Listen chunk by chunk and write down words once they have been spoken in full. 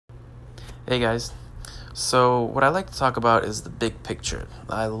Hey guys. So what I like to talk about is the big picture.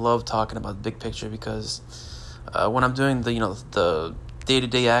 I love talking about the big picture because when I'm doing the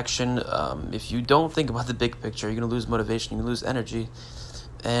day-to-day action, if you don't think about the big picture, you're gonna lose motivation, you lose energy,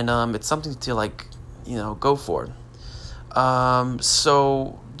 and it's something to go for.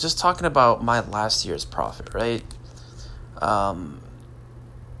 So just talking about my last year's profit, right? Um,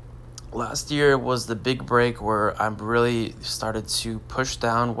 Last year was the big break where I really started to push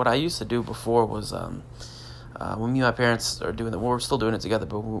down. What I used to do before was when me and my parents are doing it, we're still doing it together,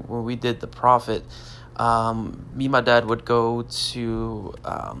 but when we did the profit, me and my dad would go to,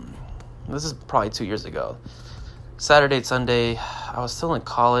 this is probably 2 years ago, Saturday and Sunday. I was still in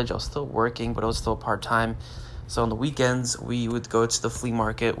college, I was still working, but it was still part-time. So on the weekends, we would go to the flea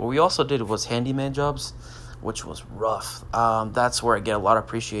market. What we also did was handyman jobs, which was rough. That's where I get a lot of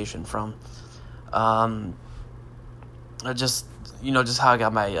appreciation from. Just how I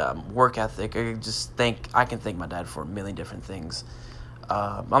got my work ethic. I can thank my dad for a million different things.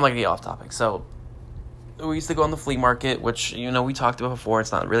 I'm not gonna get off topic. So we used to go on the flea market, which we talked about before.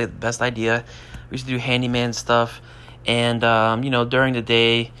 It's not really the best idea. We used to do handyman stuff, and during the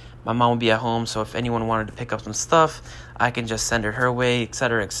day, my mom would be at home. So if anyone wanted to pick up some stuff, I can just send it her way,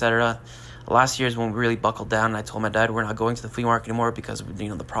 etc., etc. Last year is when we really buckled down, and I told my dad we're not going to the flea market anymore because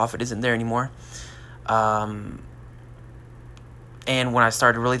the profit isn't there anymore. And when I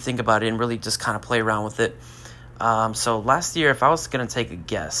started to really think about it and really just kind of play around with it. So last year, if I was going to take a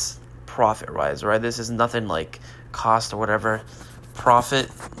guess, profit-wise, right, this is nothing like cost or whatever, profit,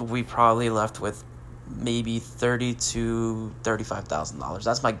 we probably left with maybe $30,000 to $35,000.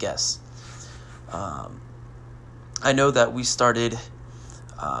 That's my guess. I know that we started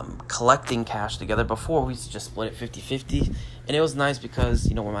collecting cash together. Before, we used to just split it 50-50, and it was nice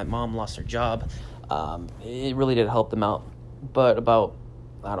because, when my mom lost her job, it really did help them out. But about,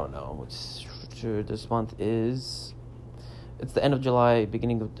 I don't know, this month it's the end of July,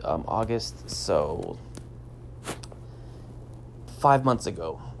 beginning of August, so 5 months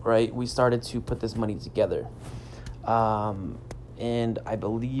ago, right, we started to put this money together. And I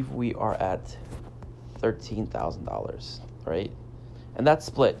believe we are at $13,000, right? And that's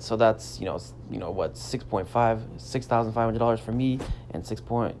split, so that's what, $6,500 for me and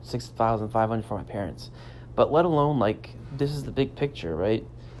 $6,500 for my parents. But let alone, this is the big picture, right?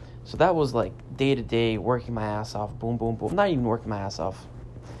 So that was day to day, working my ass off, boom, boom, boom. Not even working my ass off.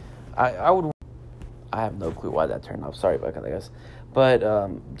 I have no clue why that turned off. Sorry about that, guys. But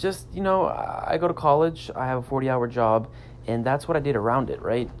I go to college. I have a 40-hour job, and that's what I did around it,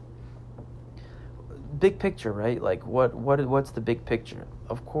 right? Big picture, right? What's the big picture?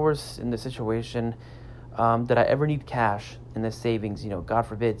 Of course, in this situation, did I ever need cash in the savings? God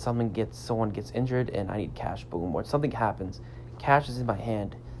forbid someone gets injured and I need cash, boom, or something happens, cash is in my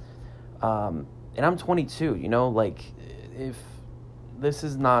hand. And I'm 22, if this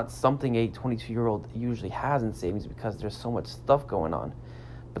is not something a 22-year-old usually has in savings because there's so much stuff going on.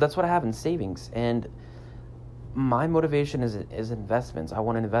 But that's what I have in savings, and my motivation is investments. I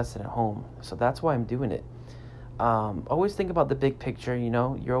want to invest it at home, so that's why I'm doing it. Always think about the big picture.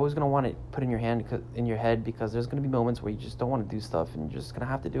 You're always going to want to put in your head because there's going to be moments where you just don't want to do stuff, and you're just going to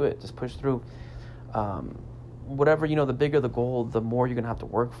have to do it. Just push through. Whatever, the bigger the goal, the more you're going to have to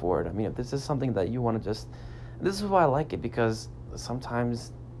work for it. I mean, if this is something that you want to this is why I like it, because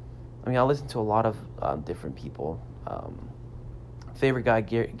sometimes, I listen to a lot of different people. Favorite guy,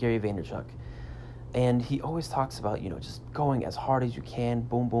 Gary Vaynerchuk. And he always talks about, just going as hard as you can,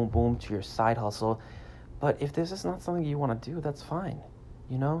 boom, boom, boom, to your side hustle. But if this is not something you want to do, that's fine.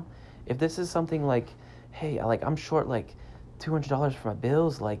 If this is something hey, I'm short $200 for my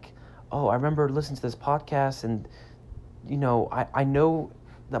bills, oh, I remember listening to this podcast and, I know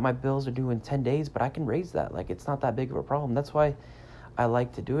that my bills are due in 10 days, but I can raise that. It's not that big of a problem. That's why I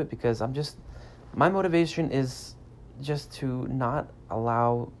like to do it, because my motivation is just to not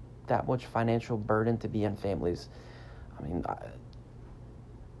allow that much financial burden to be on families.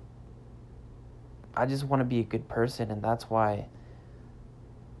 I just want to be a good person, and that's why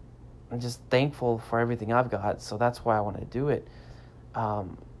I'm just thankful for everything I've got. So that's why I want to do it.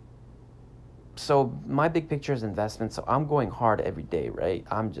 So my big picture is investment. So I'm going hard every day, right?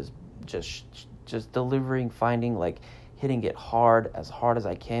 I'm just delivering, finding, hitting it hard as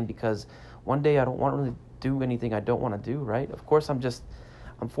I can, because one day I don't want to really do anything I don't want to do, right? Of course, I'm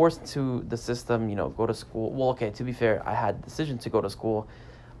forced into the system, go to school. Well, okay, to be fair, I had the decision to go to school,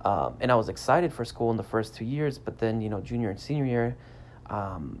 and I was excited for school in the first 2 years, but then, junior and senior year,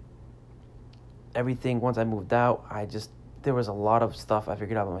 everything, once I moved out, there was a lot of stuff I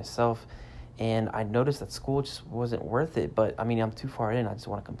figured out by myself, and I noticed that school just wasn't worth it. But I mean, I'm too far in. I just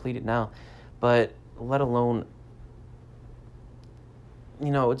want to complete it now. But let alone,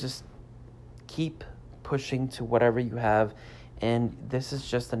 just keep pushing to whatever you have. And this is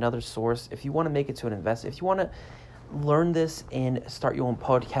just another source. If you want to make it to an investment, if you want to learn this and start your own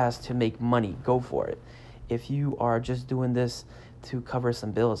podcast to make money, go for it. If you are just doing this to cover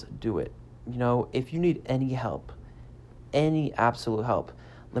some bills, do it. If you need any help, any absolute help,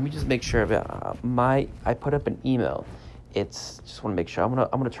 let me just make sure of it. I put up an email. It's just want to make sure. I'm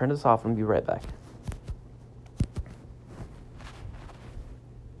gonna turn this off and be right back.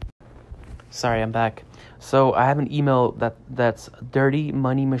 Sorry, I'm back. So I have an email that's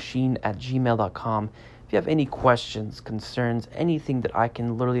dirtymoneymachine@gmail.com. If you have any questions, concerns, anything that I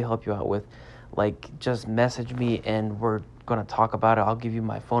can literally help you out with, like, just message me and we're going to talk about it. I'll give you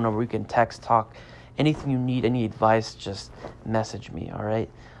my phone number. We can text, talk, anything you need, any advice, just message me, all right?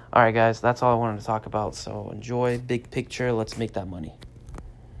 All right, guys, that's all I wanted to talk about. So enjoy, big picture. Let's make that money.